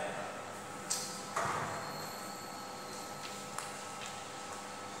नागालँड.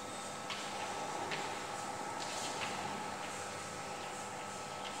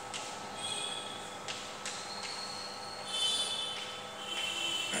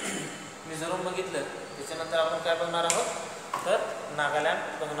 मिझोरम बघितलं त्याच्यानंतर आपण काय बघणार आहोत तर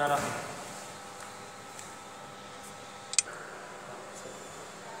नागालँड बघणार आहोत.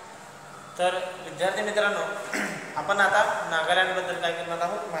 तर विद्यार्थी मित्रांनो आपण आता नागालँडबद्दल काय करणार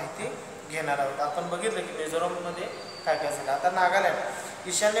आहोत माहिती घेणार आहोत. आपण बघितलं की मिझोरममध्ये काय काय झालं. आता नागालँड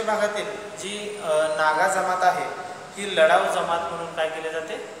ईशान्य भागातील जी नागा जमात आहे ही लढाऊ जमात म्हणून काय केले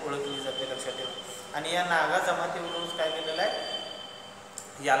जाते ओळखली जाते, लक्षात ठेवा. आणि या नागा जमातीवरून काय केलेलं आहे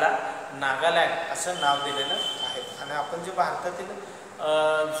याला नागालँड असं नाव दिलेलं आहे. आणि आपण जे भारतातील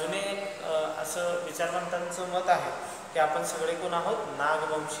जुने असं विचारवंतांचं मत आहे की आपण सगळे कोण आहोत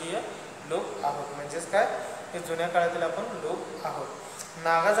नागवंशीय लोक आहोत. म्हणजेच काय हे जुन्या काळातील आपण लोक आहोत.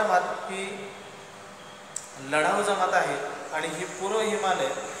 नागा जमात ही लढाऊ जमात आहे आणि ही पूर्व हिमालय,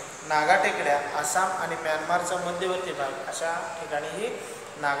 नागा टेकड्या, आसाम आणि म्यानमारचा मध्यवर्ती भाग अशा ठिकाणी ही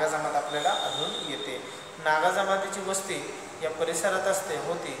नागा जमात आपल्याला आढळून येते. नागा जमातीची वस्ती या परिसरात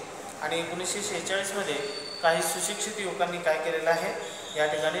होती आणि 1946 मध्ये काही सुशिक्षित युवकांनी काय केलेलं आहे या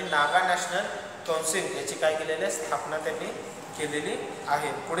ठिकाणी नागा नॅशनल कौन्सिल याची काय केलेली आहे स्थापना त्यांनी केलेली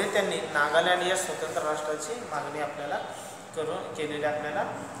आहे. पुढे त्यांनी नागालँड या स्वतंत्र राष्ट्राची मागणी आपल्याला केलेली आपल्याला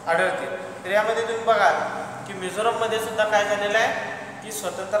आढळते. तर यामध्ये तुम्ही बघाल की मिझोरममध्ये सुद्धा काय झालेलं आहे की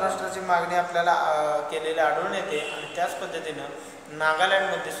स्वतंत्र राष्ट्राची मागणी आपल्याला केलेली आढळून येते. आणि त्याच पद्धतीनं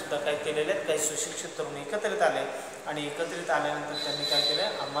नागालँडमध्ये सुद्धा काय केलेले आहेत काही सुशिक्षित तरुण एकत्रित आले आणि एकत्रित आल्यानंतर त्यांनी काय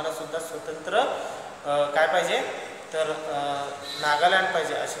केलं आम्हाला सुद्धा स्वतंत्र काय पाहिजे तर नागालँड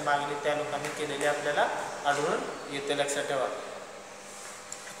पाहिजे अशी मागणी त्या लोकांनी केलेली आपल्याला आढळून येते, लक्षात ठेवा.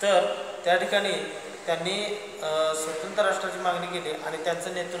 तर त्या ठिकाणी त्यांनी स्वतंत्र राष्ट्राची मागणी केली आणि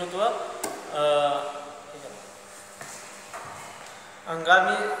त्यांचं नेतृत्व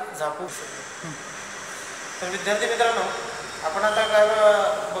अंगामी झापू शकतो. तर विद्यार्थी मित्रांनो आपण आता काय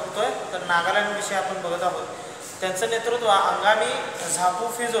बघतोय तर नागालँड विषयी आपण बघत आहोत. त्यांचं नेतृत्व अंगामी झापू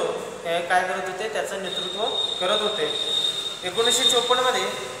फिजो हे काय करत होते त्याचं नेतृत्व करत होते. 1954 मध्ये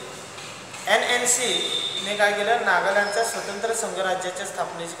NNC ने काय केलं नागालँडच्या स्वतंत्र संघराज्याच्या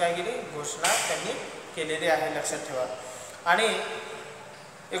स्थापनेची काय केली घोषणा त्यांनी केलेली आहे, लक्षात ठेवा. आणि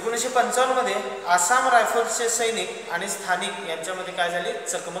 1955 मध्ये आसाम रायफल्सचे सैनिक आणि स्थानिक यांच्यामध्ये काय झाली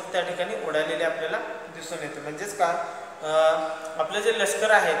चकमक त्या ठिकाणी उडालेली आपल्याला दिसून येते. म्हणजेच का आपलं जे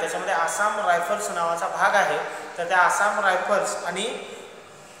लष्कर आहे त्याच्यामध्ये आसाम रायफल्स नावाचा भाग आहे. तर त्या आसाम रायफल्स आणि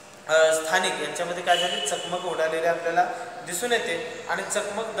स्थानिक यांच्यामध्ये काय झाली चकमक उडालेली आपल्याला दिसून येते. आणि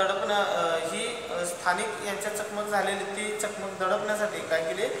चकमक दडपणं ही स्थानिक यांच्या चकमक झालेली ती चकमक दडपण्यासाठी काय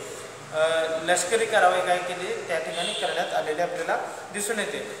केली लष्करी कारवाई काय केली त्या ठिकाणी करण्यात आलेली आपल्याला दिसून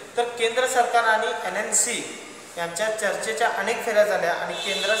येते. तर केंद्र सरकार आणि NNC यांच्या चर्चेच्या अनेक फेऱ्या झाल्या आणि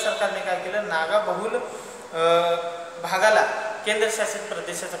केंद्र सरकारने काय केलं नागा बहुल भागाला केंद्रशासित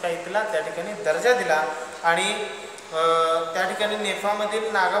प्रदेशाचा काय केला त्या ठिकाणी दर्जा दिला. आणि त्या ठिकाणी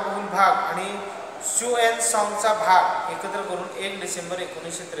नेफामधील नागा बहुल भाग आणि शुएनसॉंगचा भाग एकत्र करून 1 डिसेंबर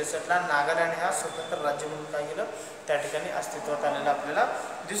 1963 नागालँड हा स्वतंत्र राज्य म्हणून काय केलं त्या ठिकाणी अस्तित्वात आलेलं आपल्याला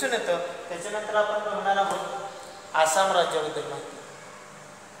दिसून येतं. त्याच्यानंतर आपण बघणार आहोत आसाम राज्याबद्दल माहिती.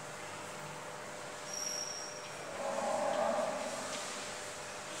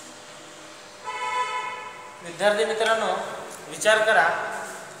 विद्यार्थी मित्रांनो विचार करा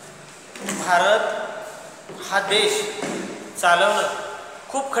भारत हा देश चालवणं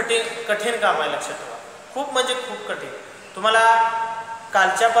खूप कठीण काम आहे, लक्षात ठेवा. खूप म्हणजे खूप कठीण. तुम्हाला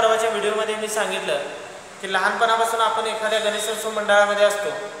कालच्या परवाच्या व्हिडिओमध्ये मी सांगितलं की लहानपणापासून आपण एखाद्या गणेशोत्सव मंडळामध्ये असतो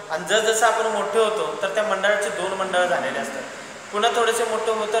आणि जसजसं आपण मोठे होतो तर त्या मंडळाचे 2 मंडळ झालेले असतात. पुन्हा थोडेसे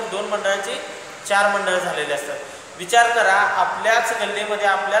मोठं होतं तर 2 मंडळाची 4 मंडळ झालेले असतात. विचार करा, आपल्याच गल्लीमध्ये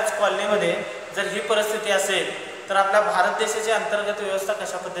आपल्याच कॉलनीमध्ये जर ही परिस्थिती असेल तर आपल्या भारत देशाची अंतर्गत व्यवस्था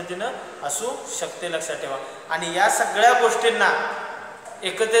कशा पद्धतीनं असू शकते लक्षात ठेवा. आणि या सगळ्या गोष्टींना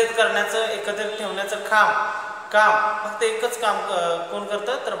एकत्रित करण्याचं, एकत्रित ठेवण्याचं काम फक्त एकच काम कोण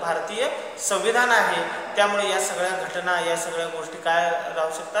करतं तर भारतीय संविधान आहे. त्यामुळे या सगळ्या घटना, या सगळ्या गोष्टी काय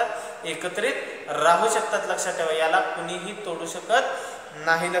राहू शकतात, एकत्रित राहू शकतात लक्षात ठेवा. याला कुणीही तोडू शकत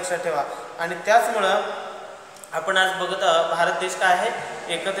नाही लक्षात ठेवा. आणि त्याचमुळं आपण आज बघत भारत देश काय आहे,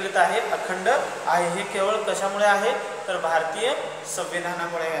 एकत्रित आहे, अखंड आहे. हे केवळ कशामुळे आहे तर भारतीय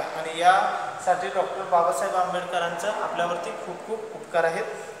संविधानामुळे आहे. आणि यासाठी डॉक्टर बाबासाहेब आंबेडकरांचं आपल्यावरती खूप खूप उपकार आहेत,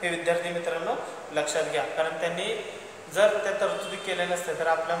 हे विद्यार्थी मित्रांनो लक्षात घ्या. कारण त्यांनी जर त्या तरतुदी केल्या नसत्या तर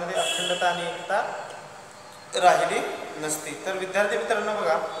आपल्यामध्ये अखंडता आणि एकता राहिली नसती. तर विद्यार्थी मित्रांनो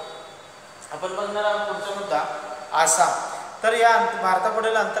बघा, आपण बघणार आहोत पुढचा मुद्दा आसाम. तर या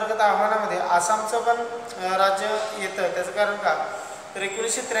भारतापुढील अंतर्गत आव्हानामध्ये आसामचं पण राज्य येतं. त्याचं कारण का तर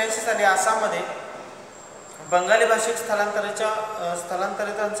 1983 साली आसाममध्ये बंगाली भाषिक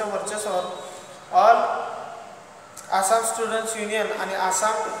स्थलांतरितांच्या वर्चस्वावर ऑल आसाम स्टुडंट्स युनियन आणि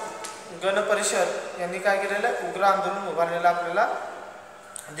आसाम गण परिषद यांनी काय केलेलं, उग्र आंदोलन उभारलेलं आपल्याला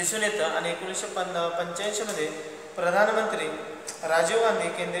दिसून येतं. आणि 1985 मध्ये प्रधानमंत्री राजीव गांधी,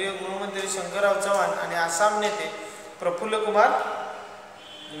 केंद्रीय गृहमंत्री शंकरराव चव्हाण आणि आसाम नेते प्रफुल्ल कुमार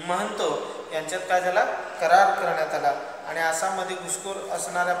महंतो यांच्यात काय झाला, करार करण्यात आला. आणि आसाममध्ये घुसखोर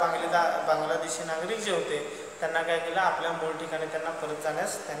असणाऱ्या बांगलादेशी नागरिक जे होते त्यांना काय केलं, आपल्या मूळ ठिकाणी त्यांना परत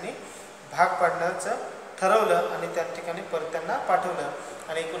जाण्यास त्यांनी भाग पाडण्याचं ठरवलं आणि त्या ठिकाणी परत त्यांना पाठवलं.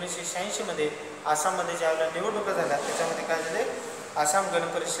 आणि 1986 मध्ये आसाममध्ये ज्यावेळेला निवडणुका झाल्या त्याच्यामध्ये काय झाले, आसाम गण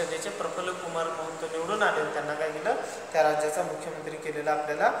परिषदेचे प्रफुल्ल कुमार महंतो निवडून आले. त्यांना काय केलं, त्या राज्याचा मुख्यमंत्री केलेला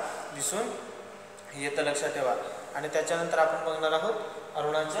आपल्याला दिसून येतं लक्षात ठेवा. आणि त्याच्यानंतर आपण बघणार आहोत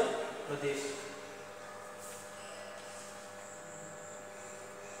अरुणाचल प्रदेश.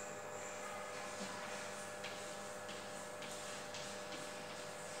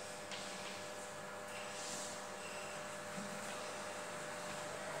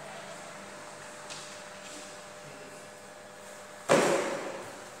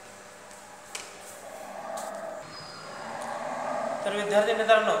 तर विद्यार्थी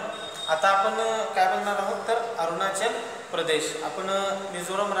मित्रांनो आता आपण काय बघणार आहोत तर अरुणाचल प्रदेश. आपण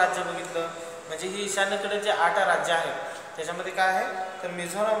मिझोरम राज्य बघितलं, म्हणजे ही ईशान्येकडे जे 8 राज्य आहेत त्याच्यामध्ये काय आहे तर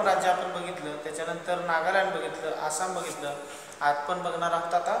मिझोरम राज्य आपण बघितलं, त्याच्यानंतर नागालँड बघितलं, आसाम बघितलं. आपण बघणार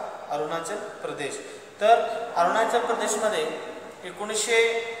आहोत आता अरुणाचल प्रदेश. तर अरुणाचल प्रदेशमध्ये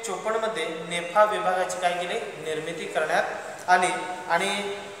 1954 मध्ये नेफा विभागाची काय केली, निर्मिती करण्यात आली.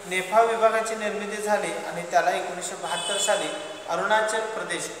 आणि नेफा विभागाची निर्मिती झाली आणि त्याला 1972 साली अरुणाचल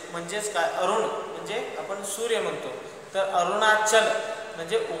प्रदेश म्हणजेच काय, अरुण म्हणजे आपण सूर्य म्हणतो, तर अरुणाचल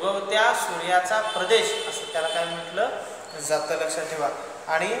म्हणजे उगवत्या सूर्याचा प्रदेश असं त्याला काय म्हटलं जातं लक्षात ठेवा.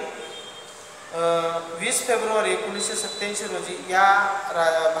 आणि 20 फेब्रुवारी 1987 रोजी या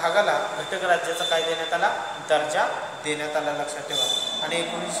भागाला घटक राज्याचा काय देण्यात आला, दर्जा देण्यात आला लक्षात ठेवा. आणि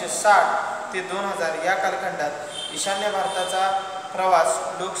 1960 ते 2000 या कालखंडात ईशान्य भारताचा प्रवास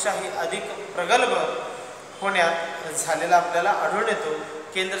लोकशाही अधिक प्रगल्भ होण्यात झालेला आपल्याला आढळून येतो.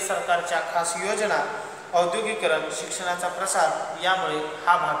 केंद्र सरकारच्या खास योजना, औद्योगिकरण, शिक्षणाचा प्रसार यामुळे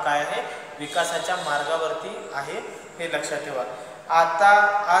हा भाग काय आहे, विकासाच्या मार्गावरती आहे, हे लक्षात ठेवा. आता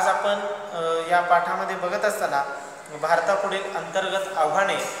आज आपण या पाठामध्ये बघत असताना भारतापुढील अंतर्गत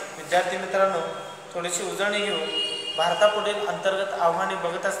आव्हाने, विद्यार्थी मित्रांनो थोडीशी उजळणी घेऊ. भारतापुढील अंतर्गत आव्हाने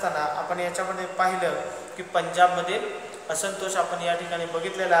बघत असताना आपण याच्यामध्ये पाहिलं की पंजाबमधील असंतोष आपण या ठिकाणी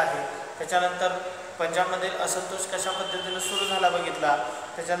बघितलेला आहे. त्याच्यानंतर पंजाबमधील असंतोष कशा पद्धतीने सुरू झाला बघितला.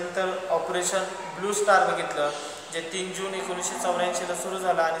 त्याच्यानंतर ऑपरेशन ब्लू स्टार बघितलं, जे 3 जून 1984ला सुरू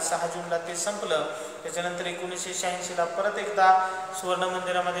झालं आणि 6 जूनला ते संपलं. त्याच्यानंतर 1986ला परत एकदा सुवर्ण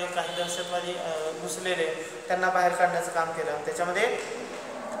मंदिरामध्ये काही दहशतवादी घुसलेले त्यांना बाहेर काढण्याचं काम केलं. त्याच्यामध्ये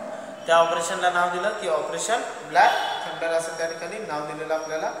त्या ऑपरेशनला नाव दिलं की ऑपरेशन ब्लॅक थंडर असं त्या ठिकाणी नाव दिलेलं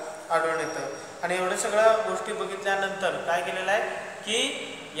आपल्याला आढळून येतं. आणि एवढ्या सगळ्या गोष्टी बघितल्यानंतर काय केलेलं आहे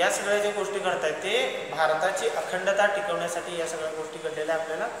की या सगळ्या ज्या गोष्टी घडत आहेत ते भारताची अखंडता टिकवण्यासाठी या सगळ्या गोष्टी घडलेल्या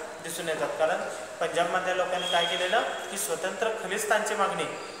आपल्याला दिसून येतात. कारण पंजाबमधल्या लोकांनी काय केलेलं की स्वतंत्र खलिस्तानची मागणी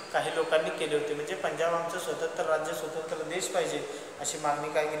काही लोकांनी केली होती, म्हणजे पंजाब आमचं स्वतंत्र राज्य, स्वतंत्र देश पाहिजे अशी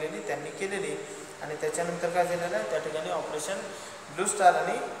मागणी काय केलेली त्यांनी केलेली. आणि त्याच्यानंतर काय झालेलं आहे, त्या ठिकाणी ऑपरेशन ब्लू स्टार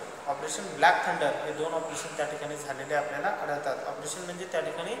आणि ऑपरेशन ब्लॅक थंडर हे 2 ऑपरेशन त्या ठिकाणी झालेले आपल्याला आढळतात. ऑपरेशन म्हणजे त्या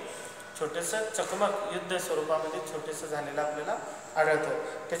ठिकाणी छोटंसं चकमक युद्ध स्वरूपामध्ये छोटंसं झालेलं आपल्याला आढळतं.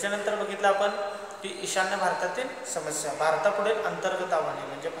 त्याच्यानंतर बघितलं आपण की ईशान्य भारतातील समस्या, भारतापुढील अंतर्गत आव्हाने,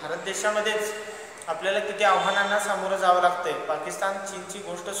 म्हणजे भारत देशामध्येच आपल्याला किती आव्हानांना सामोरं जावं लागतंय. पाकिस्तान चीनची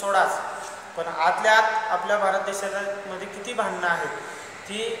गोष्ट सोडाच, पण आतल्या आत आपल्या भारत देशामध्ये किती भांडणं आहेत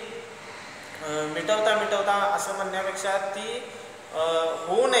ती मिटवता असं म्हणण्यापेक्षा ती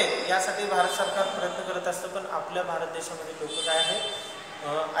होऊ नये यासाठी भारत सरकार प्रयत्न करत असतं. पण आपल्या भारत देशामध्ये लोक काय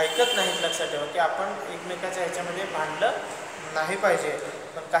आहेत ऐकत नाहीत. लक्षात ठेवा की आपण एकमेकाच्या ह्याच्यामध्ये भांडलं नाही पाहिजे.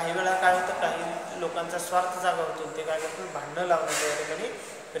 पण काही वेळा काय होतं, काही लोकांचा स्वार्थ जागा होतो, ते काय करतात भांडणं लावण्याच्या या ठिकाणी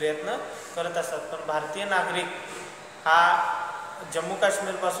प्रयत्न करत असतात. पण भारतीय नागरिक हा जम्मू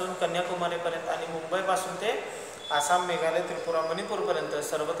काश्मीरपासून कन्याकुमारीपर्यंत आणि मुंबईपासून ते आसाम, मेघालय, त्रिपुरा, मणिपूरपर्यंत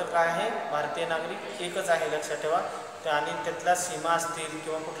सर्वत्र काय आहे, भारतीय नागरिक एकच आहे. लक्षात ठेवा. आणि त्यातल्या सीमा असतील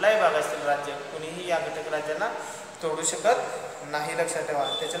किंवा कुठलाही भाग असतील राज्य, कुणीही या घटक राज्यांना तोडू शकत नाही. लक्षात ठेवा.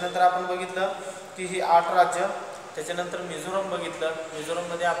 त्याच्यानंतर आपण बघितलं की ही 8 राज्य. त्याच्यानंतर मिझोरम बघितलं.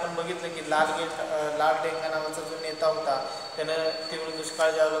 मिझोरममध्ये आपण बघितलं की लाल डेंगा नावाचा जो नेता होता, त्यानं तीव्र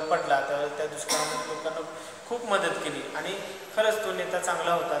दुष्काळ ज्यावेळेला पडला त्यावेळेस त्या दुष्काळामध्ये लोकांना खूप मदत केली आणि खरंच तो नेता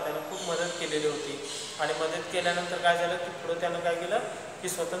चांगला होता, त्यानं खूप मदत केलेली होती. आणि मदत केल्यानंतर काय झालं की पुढं त्यानं काय केलं की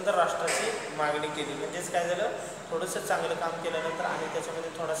स्वतंत्र राष्ट्राची मागणी केली. म्हणजेच काय झालं, थोडंसं चांगलं काम केल्यानंतर आणि त्याच्यामध्ये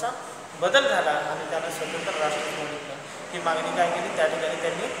थोडासा बदल झाला आणि त्यानं स्वतंत्र राष्ट्र मागितलं. ही मागणी काय केली, त्या ठिकाणी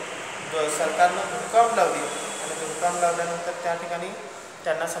त्यांनी सरकारनं हुकूम लावली आणि हुकूम लावल्यानंतर त्या ठिकाणी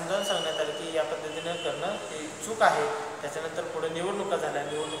त्यांना समजावून सांगण्यात आलं की या पद्धतीनं करणं हे चूक आहे. त्याच्यानंतर पुढे निवडणुका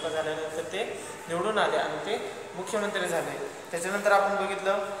झाल्यानंतर ते निवडून आले आणि ते मुख्यमंत्री झाले. त्याच्यानंतर आपण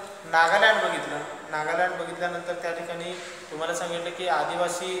बघितलं नागालँड बघितल्यानंतर त्या ठिकाणी तुम्हाला सांगितलं की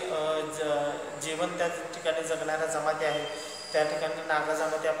आदिवासी जीवन त्या ठिकाणी जगणाऱ्या जमाती आहेत. त्या ठिकाणी नागा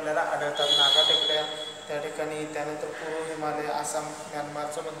जमाती आपल्याला आढळतात. नागा टेकड्या त्या ठिकाणी, त्यानंतर पूर्व हिमालय, आसाम,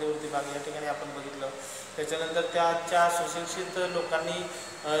 म्यानमारचा मध्यवर्ती भाग या ठिकाणी आपण बघितलं. त्याच्यानंतर त्याच्या सुशिक्षित लोकांनी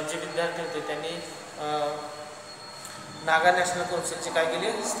जे विद्यार्थी होते त्यांनी नागा नॅशनल कौन्सिलची काय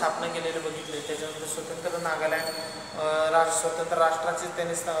केली, स्थापना केलेली बघितली. त्याच्यानंतर स्वतंत्र नागालँड स्वतंत्र राष्ट्राची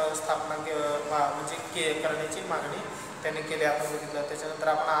त्यांनी स्थापना म्हणजे करण्याची मागणी त्यांनी केली आपण बघितलं. त्याच्यानंतर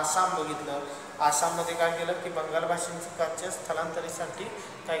आपण आसाम बघितलं. आसाममध्ये काय केलं की बंगाल भाषिकांच्या स्थलांतरीसाठी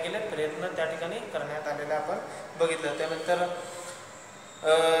काय केले प्रयत्न त्या ठिकाणी करण्यात आलेले आपण बघितलं. त्यानंतर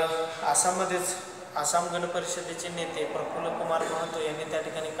आसाममध्येच आसाम गण परिषदेचे नेते प्रफुल्ल कुमार महंतो यांनी त्या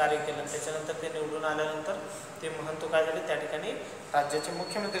ठिकाणी कार्य केलं. त्याच्यानंतर ते निवडून आल्यानंतर ते महंतो काय झाले, त्या ठिकाणी राज्याचे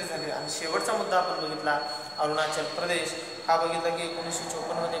मुख्यमंत्री झाले. आणि शेवटचा मुद्दा आपण बघितला अरुणाचल प्रदेश. हा बघितला की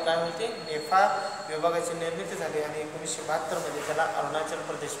 1954मध्ये काय होते, नेफा विभागाची निर्मिती झाली आणि 1972मध्ये त्याला अरुणाचल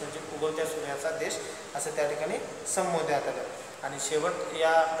प्रदेश म्हणजे उगवत्या सूर्याचा देश असं त्या ठिकाणी संबोधण्यात आलं. आणि शेवट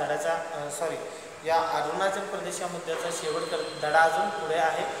या धड्याचा या अरुणाचल प्रदेश या मुद्द्याचा शेवट धडा अजून पुढे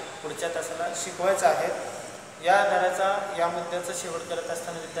आहे, पुढच्या तासाला शिकवायचा आहे. या मुद्द्याचा शेवट करत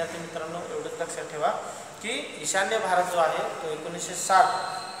असताना विद्यार्थी मित्रांनो एवढंच लक्षात ठेवा की ईशान्य भारत जो आहे तो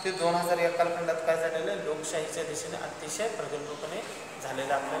 1960 ते 2000 या कालखंडात काय झालेलं, लोकशाहीच्या दिशेने अतिशय प्रगल्भपणे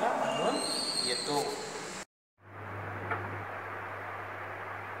झालेला आपल्याला आढळून येतो.